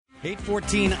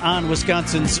8:14 on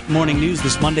Wisconsin's Morning News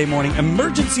this Monday morning.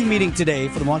 Emergency meeting today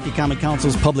for the Milwaukee Common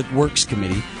Council's Public Works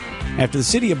Committee after the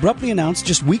city abruptly announced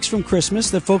just weeks from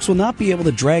Christmas that folks will not be able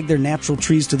to drag their natural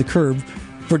trees to the curb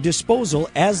for disposal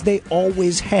as they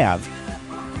always have.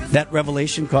 That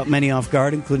revelation caught many off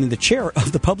guard, including the chair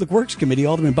of the Public Works Committee,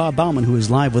 Alderman Bob Bauman, who is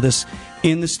live with us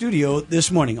in the studio this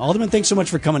morning. Alderman, thanks so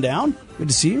much for coming down. Good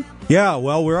to see you. Yeah,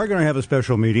 well, we are going to have a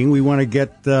special meeting. We want to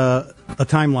get a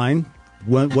timeline,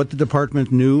 what the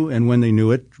department knew and when they knew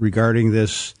it regarding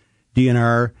this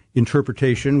DNR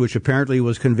interpretation, which apparently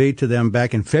was conveyed to them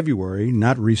back in February,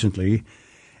 not recently.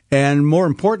 And more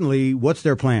importantly, what's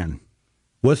their plan?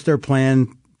 What's their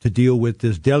plan to deal with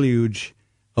this deluge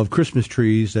of Christmas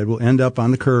trees that will end up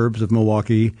on the curbs of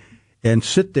Milwaukee and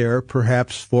sit there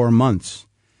perhaps for months?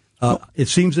 It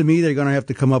seems to me they're going to have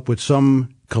to come up with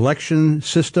some collection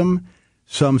system,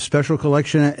 some special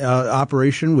collection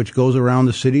operation which goes around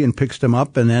the city and picks them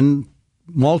up and then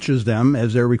mulches them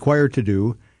as they're required to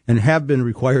do and have been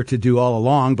required to do all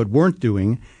along but weren't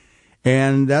doing.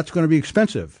 And that's going to be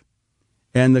expensive.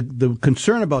 And the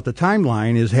concern about the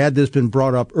timeline is, had this been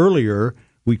brought up earlier,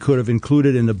 we could have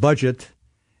included in the budget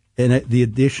and the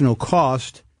additional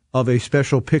cost of a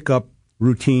special pickup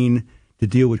routine to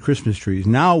deal with Christmas trees.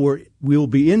 Now we'll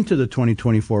be into the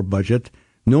 2024 budget.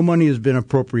 No money has been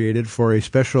appropriated for a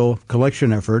special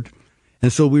collection effort.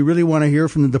 And so we really want to hear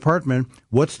from the department,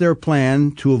 what's their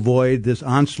plan to avoid this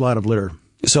onslaught of litter?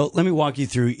 So let me walk you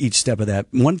through each step of that.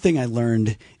 One thing I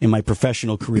learned in my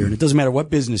professional career, and it doesn't matter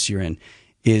what business you're in,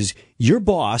 is your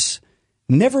boss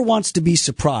never wants to be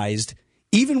surprised,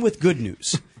 even with good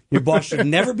news. Your boss should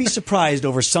never be surprised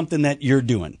over something that you're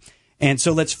doing. And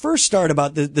so let's first start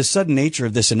about the sudden nature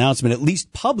of this announcement, at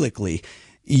least publicly.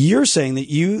 You're saying that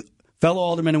you, fellow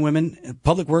aldermen and women,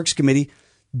 Public Works Committee,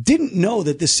 didn't know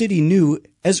that the city knew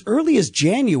as early as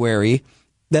January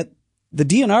that the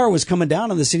DNR was coming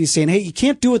down on the city saying, hey, you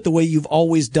can't do it the way you've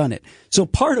always done it. So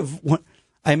part of what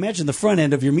I imagine the front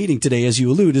end of your meeting today, as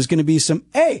you allude, is going to be some,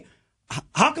 hey,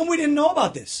 how come we didn't know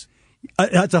about this?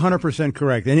 That's 100%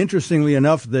 correct. And interestingly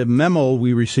enough, the memo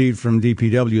we received from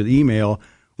DPW, the email,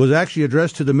 was actually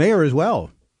addressed to the mayor as well.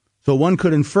 So one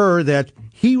could infer that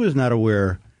he was not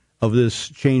aware of this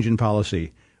change in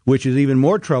policy, which is even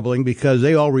more troubling because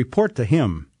they all report to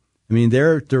him. I mean,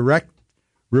 their direct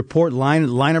report line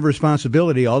of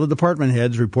responsibility, all the department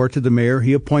heads report to the mayor.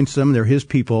 He appoints them. They're his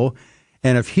people.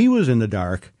 And if he was in the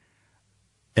dark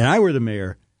and I were the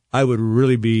mayor, I would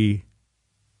really be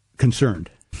concerned.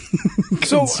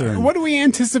 So what do we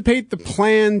anticipate the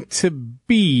plan to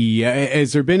be?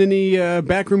 Has there been any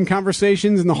backroom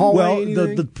conversations in the hallway?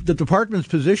 Well, the department's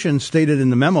position stated in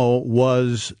the memo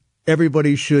was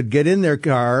everybody should get in their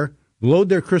car, load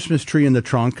their Christmas tree in the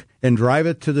trunk, and drive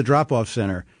it to the drop-off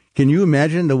center. Can you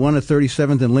imagine the one at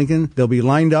 37th and Lincoln? They'll be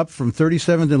lined up from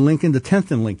 37th and Lincoln to 10th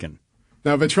and Lincoln.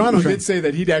 Now, Vetrano did say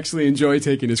that he'd actually enjoy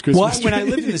taking his Christmas tree. When I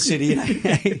lived in the city,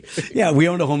 we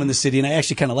owned a home in the city, and I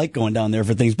actually kind of like going down there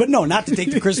for things. But no, not to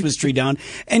take the Christmas tree down.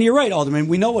 And you're right, Alderman,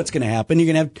 we know what's going to happen.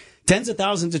 You're going to have tens of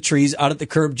thousands of trees out at the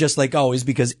curb just like always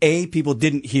because, A, people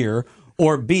didn't hear,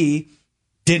 or B,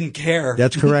 didn't care.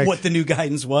 That's correct. What the new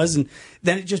guidance was, and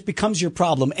then it just becomes your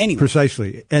problem anyway.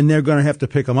 Precisely. And they're going to have to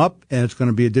pick them up, and it's going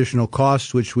to be additional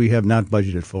costs, which we have not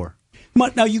budgeted for.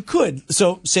 Now, you could,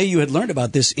 so say you had learned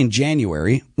about this in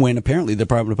January, when apparently the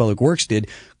Department of Public Works did.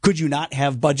 Could you not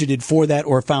have budgeted for that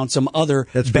or found some other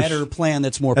better plan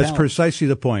that's more palatable? That's precisely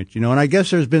the point. And I guess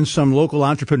there's been some local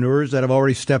entrepreneurs that have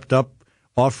already stepped up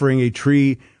offering a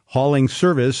tree hauling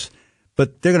service,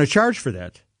 but they're going to charge for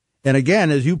that. And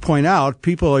again, as you point out,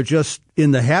 people are just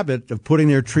in the habit of putting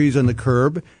their trees on the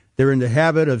curb. They're in the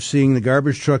habit of seeing the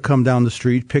garbage truck come down the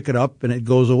street, pick it up, and it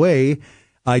goes away.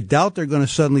 I doubt they're going to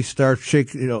suddenly start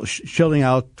shelling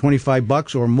out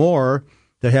 $25 or more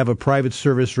to have a private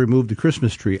service remove the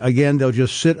Christmas tree. Again, they'll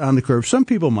just sit on the curb. Some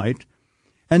people might,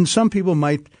 and some people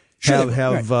might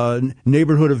have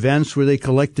neighborhood events where they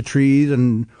collect the trees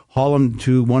and haul them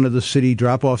to one of the city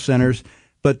drop-off centers.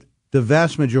 But the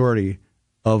vast majority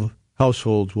of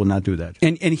households will not do that.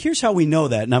 And here's how we know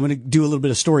that, and I'm going to do a little bit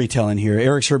of storytelling here.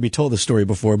 Eric's heard me told the story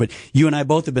before, but you and I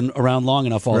both have been around long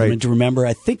enough, Alderman, to remember,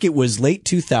 I think it was late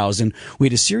 2000, we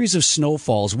had a series of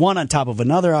snowfalls, one on top of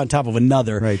another,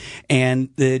 right. And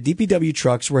the DPW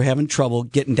trucks were having trouble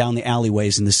getting down the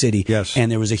alleyways in the city. Yes.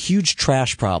 And there was a huge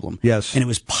trash problem. Yes. And it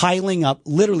was piling up.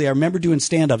 Literally, I remember doing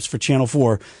stand-ups for Channel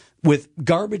 4 with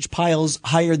garbage piles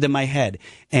higher than my head.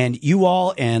 And you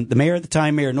all and the mayor at the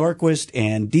time, Mayor Norquist,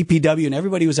 and DPW, and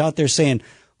everybody was out there saying,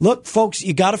 look, folks,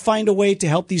 you got to find a way to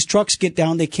help these trucks get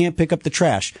down. They can't pick up the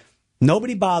trash.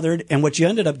 Nobody bothered, and what you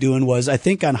ended up doing was, I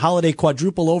think on holiday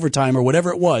quadruple overtime or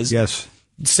whatever it was, yes,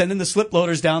 sending the slip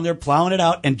loaders down there, plowing it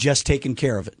out, and just taking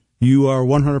care of it. You are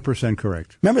 100%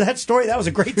 correct. Remember that story? That was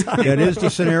a great time. That is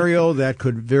the scenario that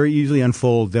could very easily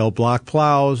unfold. They'll block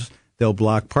plows, they'll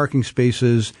block parking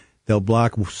spaces, they'll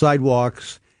block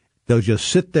sidewalks, they'll just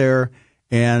sit there,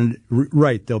 and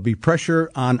there'll be pressure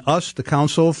on us, the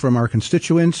council, from our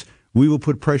constituents. We will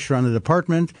put pressure on the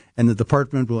department, and the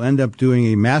department will end up doing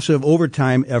a massive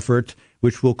overtime effort,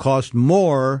 which will cost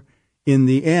more in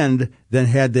the end than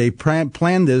had they planned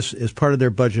this as part of their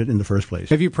budget in the first place.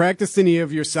 Have you practiced any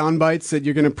of your sound bites that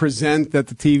you're going to present that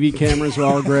the TV cameras will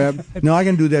all grab? No, I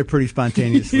can do that pretty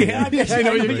spontaneously. Yeah, I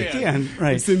know you can.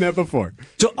 Right. I've seen that before.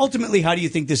 So ultimately, how do you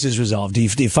think this is resolved? Do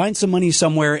you find some money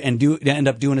somewhere and end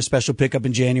up doing a special pickup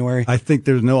in January? I think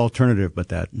there's no alternative but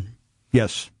that.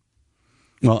 Yes.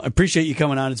 Well, I appreciate you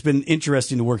coming on. It's been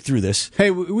interesting to work through this. Hey,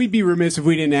 we'd be remiss if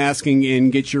we didn't ask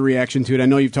and get your reaction to it. I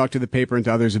know you've talked to the paper and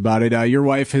to others about it. Your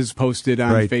wife has posted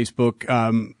on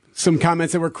Facebook some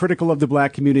comments that were critical of the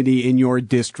black community in your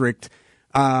district.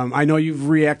 I know you've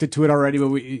reacted to it already,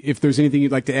 but if there's anything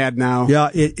you'd like to add now.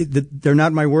 Yeah, they're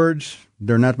not my words.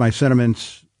 They're not my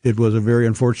sentiments. It was a very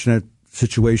unfortunate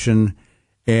situation.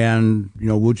 And,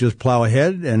 we'll just plow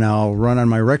ahead, and I'll run on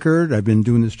my record. I've been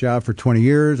doing this job for 20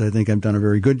 years. I think I've done a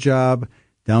very good job.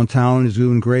 Downtown is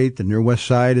doing great. The near west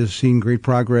side is seeing great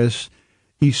progress.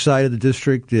 East side of the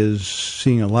district is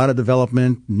seeing a lot of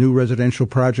development, new residential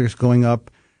projects going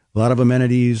up, a lot of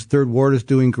amenities. Third Ward is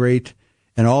doing great.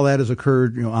 And all that has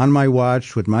occurred, on my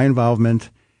watch with my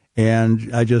involvement. And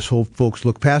I just hope folks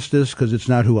look past this because it's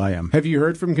not who I am. Have you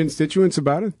heard from constituents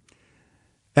about it?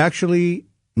 Actually,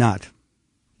 not.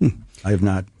 I have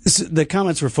not. The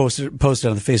comments were posted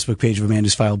on the Facebook page of a man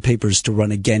who's filed papers to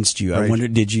run against you. I wonder,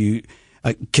 did you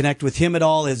connect with him at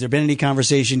all? Has there been any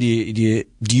conversation? Do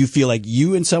you feel like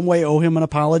you in some way owe him an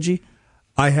apology?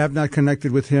 I have not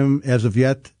connected with him as of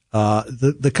yet.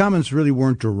 The comments really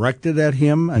weren't directed at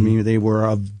him. I mean, they were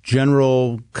a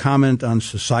general comment on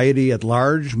society at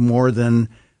large more than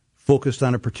focused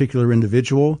on a particular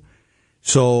individual.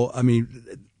 So, I mean,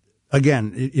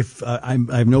 again, if I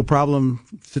have no problem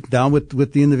sitting down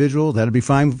with the individual, that'd be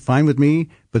fine with me,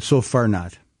 but so far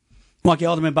not. Milwaukee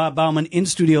Alderman Bob Bauman in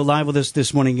studio live with us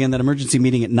this morning. Again, that emergency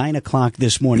meeting at 9 o'clock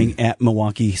this morning at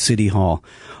Milwaukee City Hall.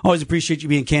 Always appreciate you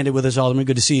being candid with us, Alderman.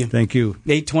 Good to see you. Thank you.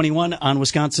 8:21 on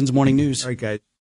Wisconsin's Morning News. All right, guys.